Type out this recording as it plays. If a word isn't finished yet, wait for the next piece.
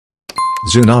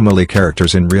Zoonomaly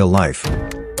characters in real life.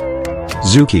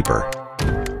 Zookeeper.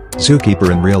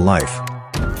 Zookeeper in real life.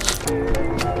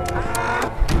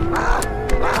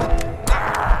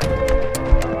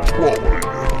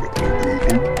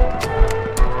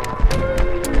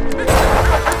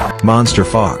 Monster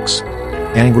Fox.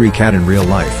 Angry cat in real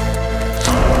life.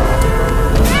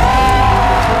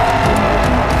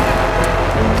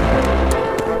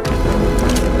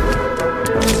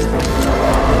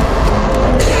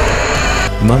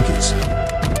 Monkeys.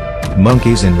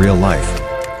 Monkeys in real life.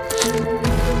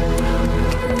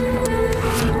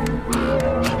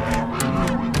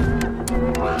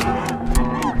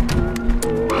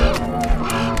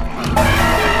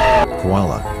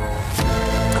 Koala.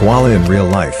 Koala in real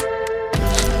life.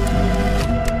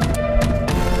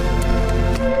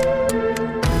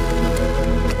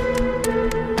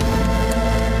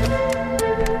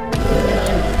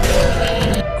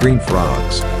 Green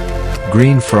frogs.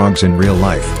 Green frogs in real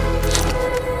life.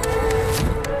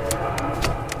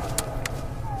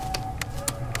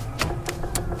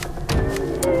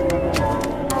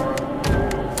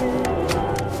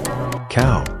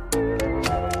 Cow.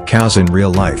 Cows in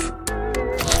real life.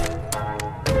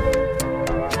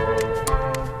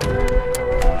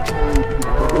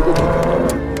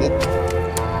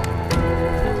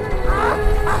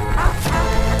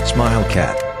 Smile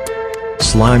cat.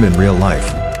 Slime in real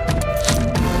life.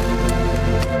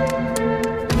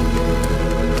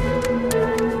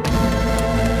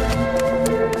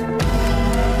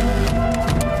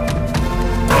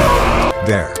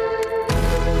 Bear.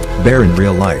 Bear in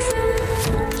real life.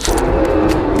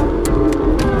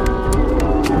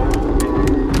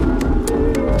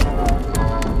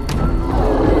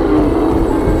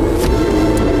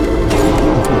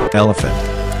 Elephant.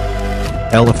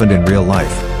 Elephant in real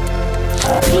life.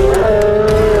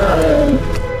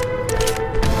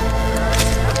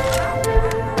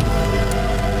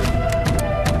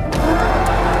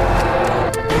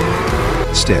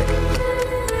 Stick.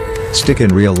 Stick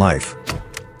in real life.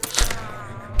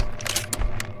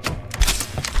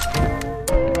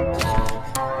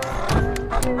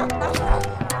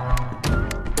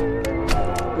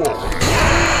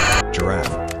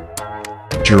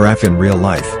 Giraffe. Giraffe in real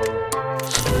life.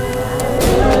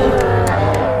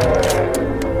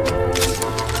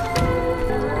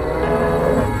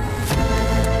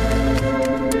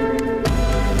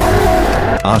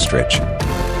 Ostrich.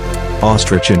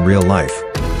 Ostrich in real life.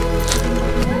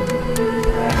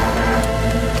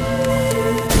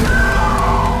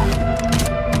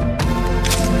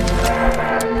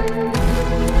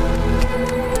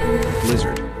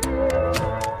 Lizard.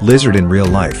 Lizard in real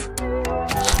life.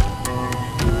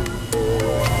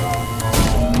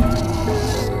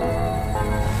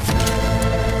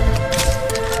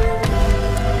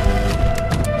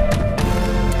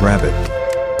 Rabbit.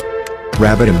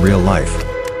 Rabbit in real life.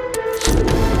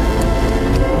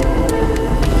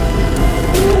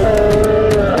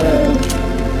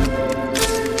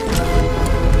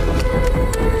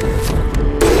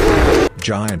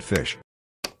 Giant fish.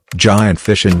 Giant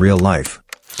fish in real life.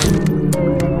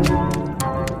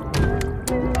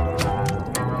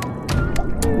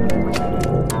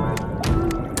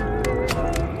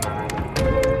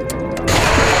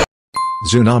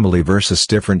 Zoonomaly versus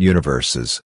different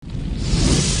universes.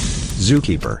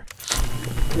 Zookeeper.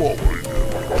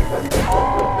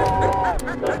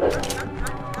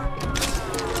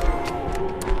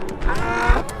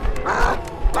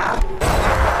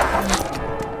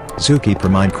 Zookeeper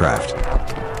Minecraft.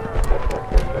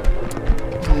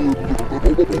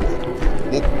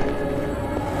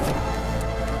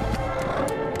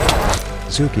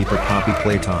 Zookeeper Poppy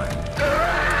Playtime.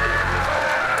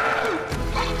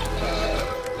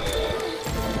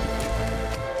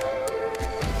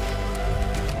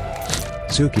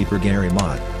 Zookeeper Gary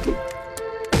Mod.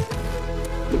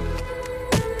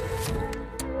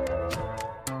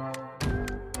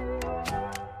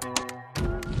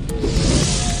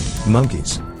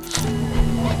 Monkeys.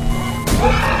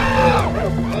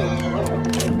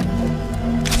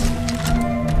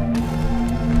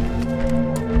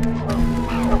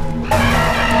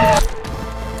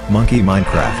 Monkey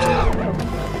Minecraft.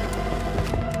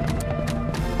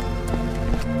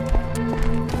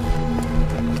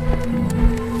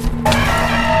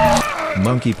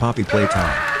 Monkey Poppy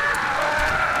Playtime.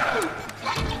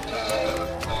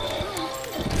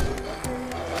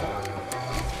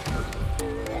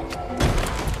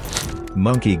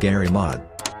 Monkey Gary Mod.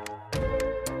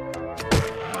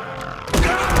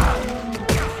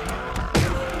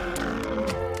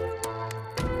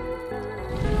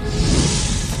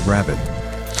 Rabbit.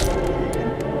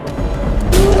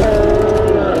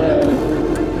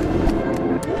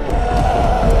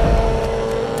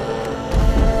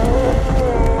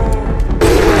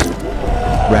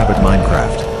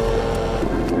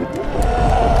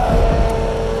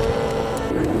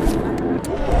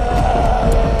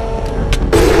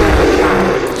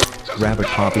 Rabbit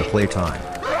Poppy playtime.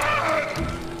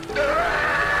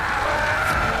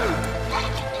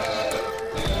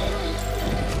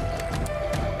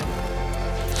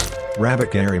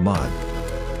 Rabbit Gary Mod.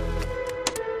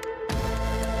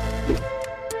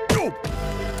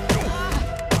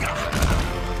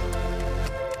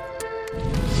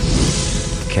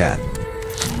 Cat.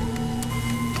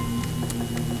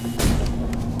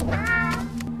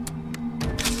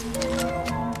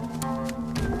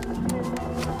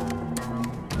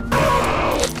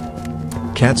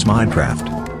 Cat's Minecraft.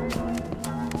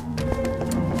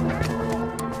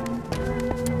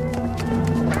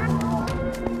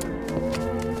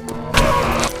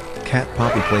 Cat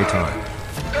Poppy playtime.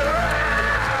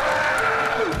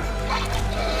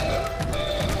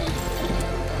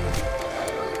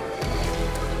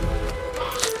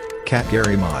 Cat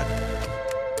Gary Mod.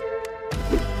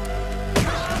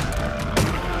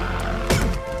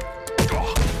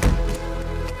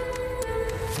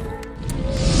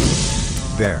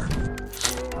 Bear.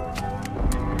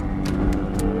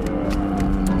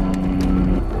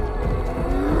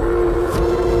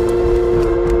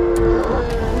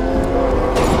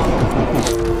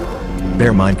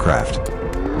 Bear Minecraft.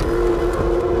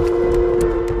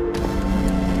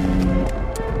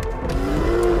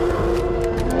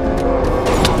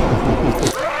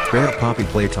 Bear Poppy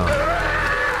playtime.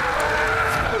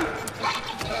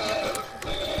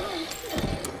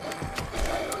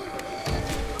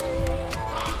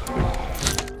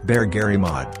 Bear Gary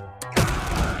Mod.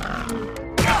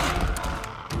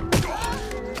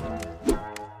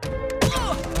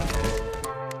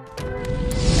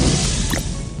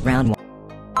 Round 1.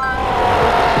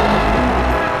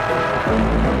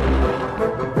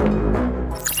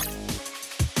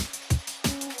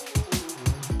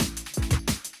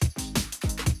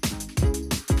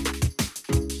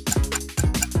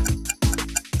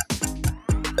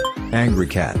 Angry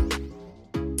Cat.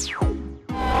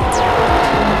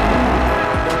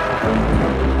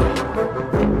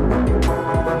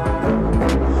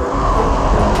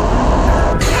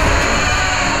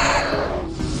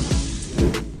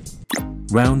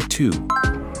 Round 2.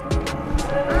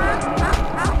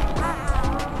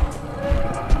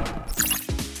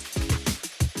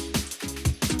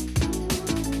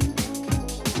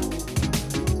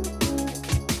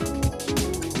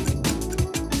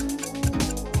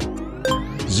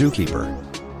 Zookeeper.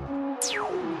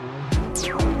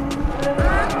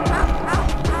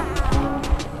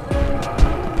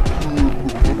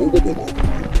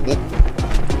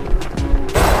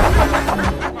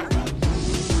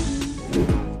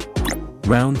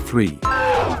 Round 3.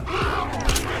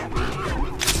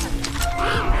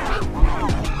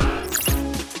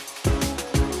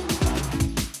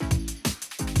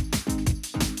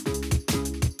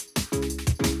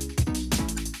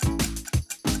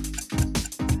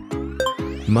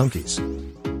 Monkeys.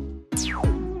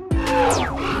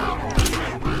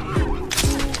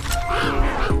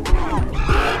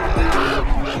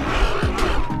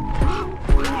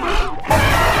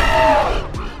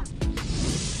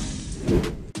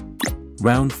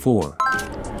 Round 4.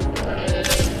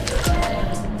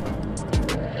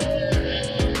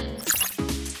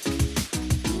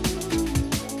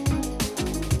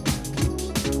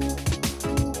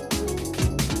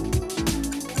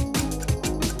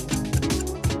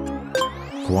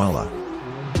 Koala.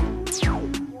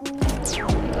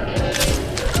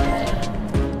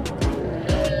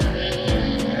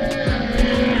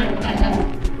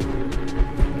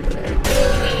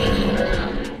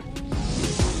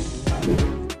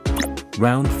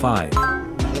 Round 5.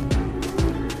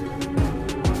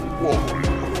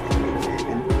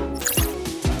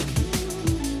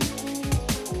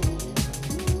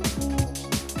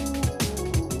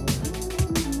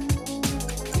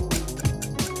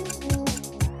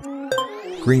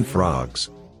 Green frogs.